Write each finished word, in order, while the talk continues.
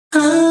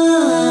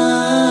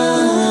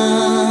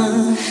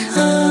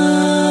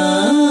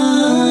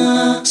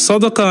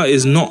Sadaqa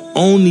is not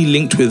only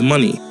linked with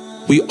money.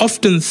 We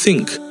often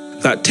think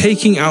that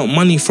taking out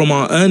money from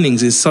our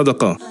earnings is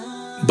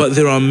Sadaqa, but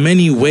there are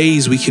many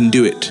ways we can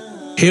do it.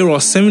 Here are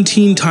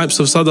 17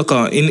 types of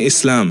Sadaqa in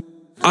Islam,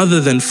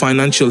 other than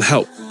financial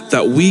help,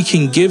 that we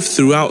can give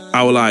throughout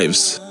our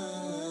lives.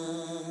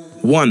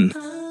 1.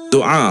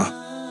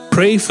 Dua.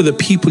 Pray for the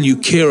people you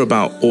care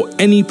about or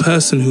any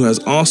person who has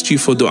asked you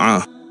for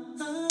dua.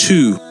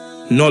 2.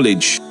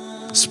 Knowledge.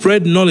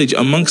 Spread knowledge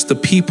amongst the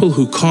people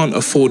who can't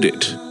afford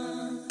it.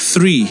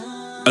 3.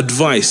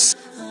 Advice.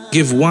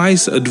 Give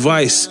wise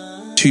advice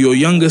to your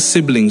younger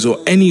siblings or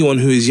anyone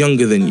who is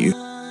younger than you.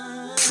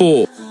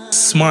 4.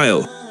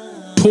 Smile.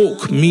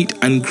 Talk, meet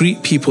and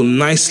greet people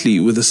nicely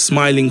with a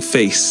smiling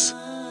face.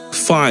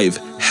 5.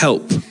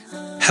 Help.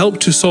 Help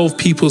to solve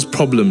people's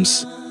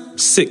problems.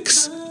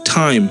 6.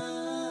 Time.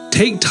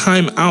 Take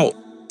time out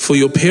for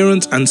your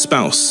parents and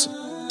spouse.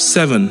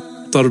 7.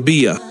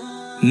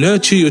 Tarbiyah.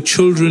 Nurture your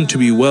children to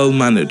be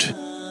well-mannered.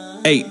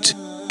 8.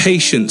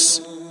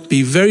 Patience.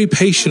 Be very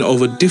patient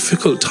over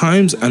difficult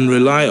times and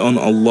rely on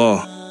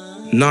Allah.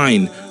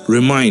 9.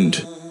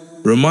 Remind.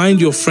 Remind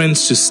your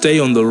friends to stay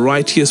on the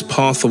righteous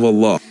path of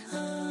Allah.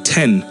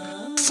 10.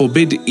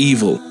 Forbid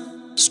evil.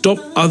 Stop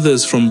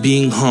others from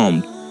being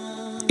harmed.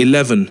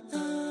 11.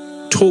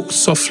 Talk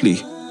softly.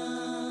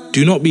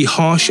 Do not be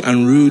harsh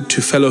and rude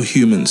to fellow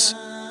humans.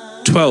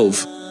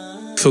 12.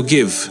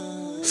 Forgive.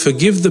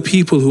 Forgive the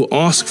people who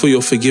ask for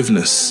your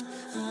forgiveness.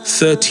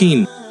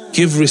 13.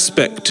 Give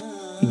respect.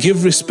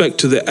 Give respect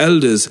to the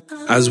elders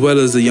as well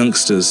as the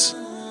youngsters.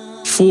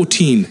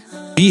 14.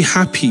 Be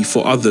happy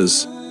for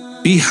others.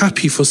 Be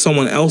happy for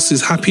someone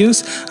else's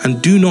happiness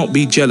and do not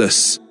be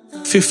jealous.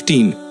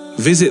 15.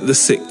 Visit the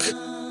sick.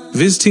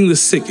 Visiting the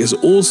sick is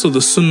also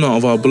the sunnah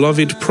of our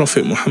beloved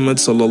Prophet Muhammad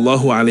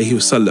sallallahu alaihi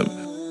wasallam.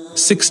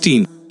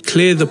 16.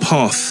 Clear the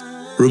path.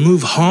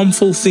 Remove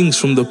harmful things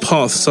from the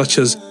path, such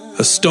as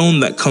a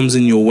stone that comes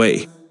in your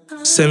way.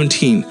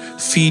 17.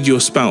 Feed your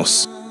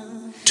spouse.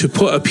 To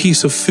put a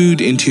piece of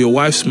food into your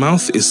wife's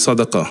mouth is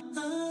Sadaqa.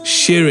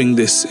 Sharing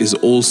this is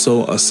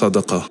also a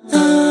Sadaqa.